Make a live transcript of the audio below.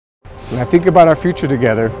When I think about our future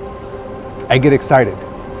together, I get excited.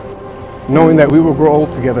 Knowing that we will grow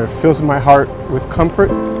old together fills my heart with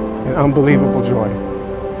comfort and unbelievable joy.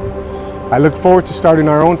 I look forward to starting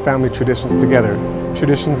our own family traditions together,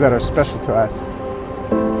 traditions that are special to us.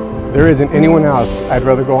 There isn't anyone else I'd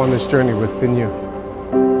rather go on this journey with than you.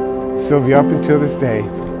 Sylvie, up until this day,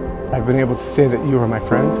 I've been able to say that you are my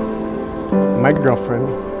friend, my girlfriend,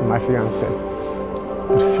 and my fiancé.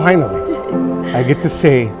 But finally, I get to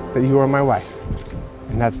say that you are my wife,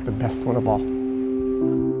 and that's the best one of all.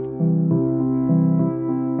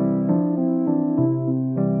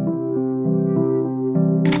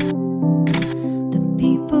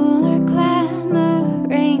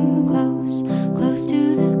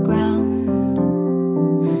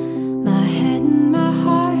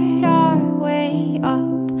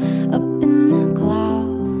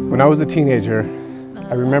 When I was a teenager,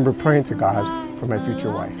 I remember praying to God for my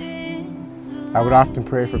future wife. I would often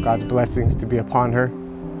pray for God's blessings to be upon her,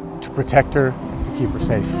 to protect her, to keep her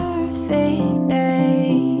safe.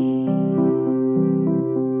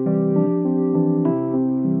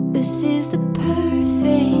 This is the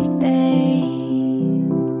perfect day.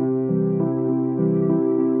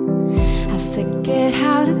 I forget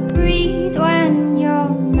how to breathe when your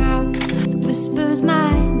mouth whispers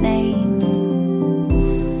my name.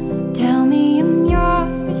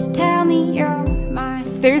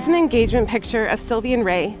 There's an engagement picture of Sylvie and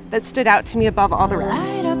Ray that stood out to me above all the rest.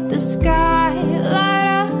 Light up the sky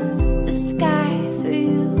for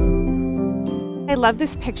you. I love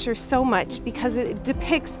this picture so much because it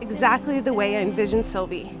depicts exactly the way I envisioned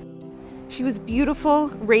Sylvie. She was beautiful,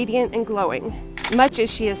 radiant, and glowing, much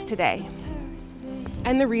as she is today.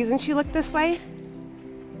 And the reason she looked this way?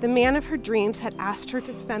 The man of her dreams had asked her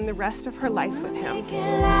to spend the rest of her life with him. Make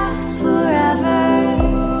it last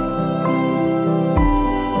forever.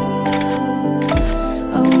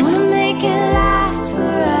 Make it last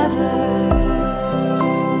forever.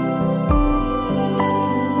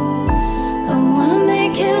 I wanna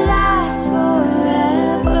make it last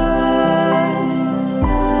forever.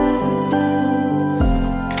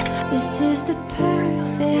 This is the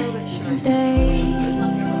perfect day.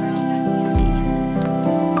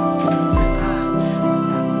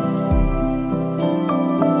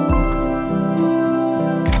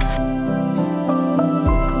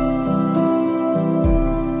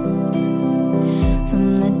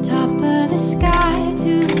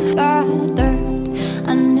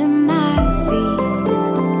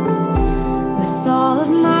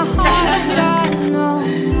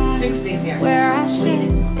 Where I should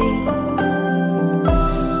be.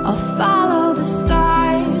 I'll follow the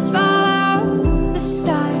stars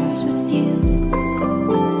with you.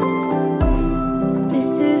 This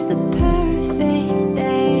is the perfect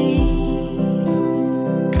day.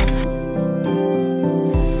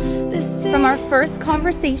 From our first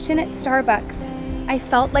conversation at Starbucks, I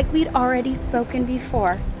felt like we'd already spoken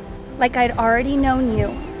before, like I'd already known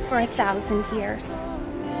you for 1,000 years.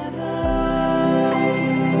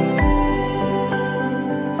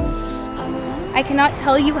 I cannot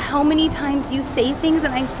tell you how many times you say things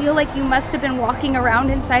and I feel like you must have been walking around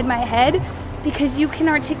inside my head because you can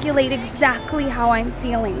articulate exactly how I'm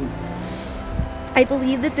feeling. I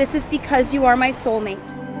believe that this is because you are my soulmate.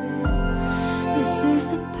 This is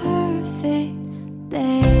the perfect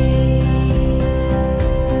day.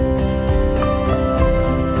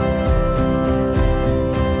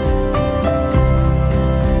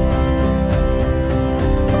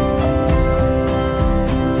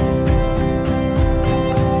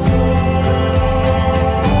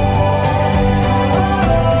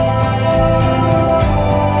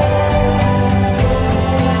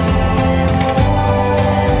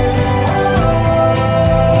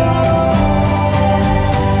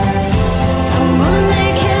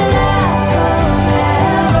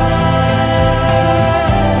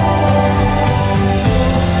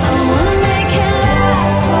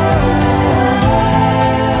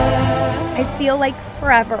 I feel like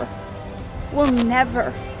forever will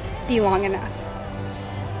never be long enough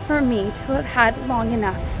for me to have had long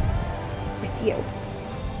enough with you.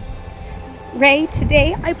 Ray,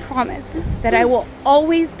 today I promise that I will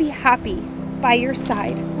always be happy by your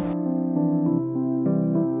side.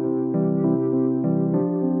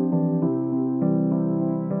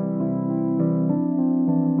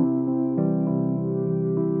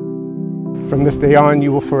 From this day on,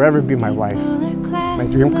 you will forever be my wife, my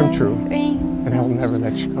dream come true, and I will never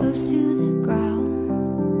let you go.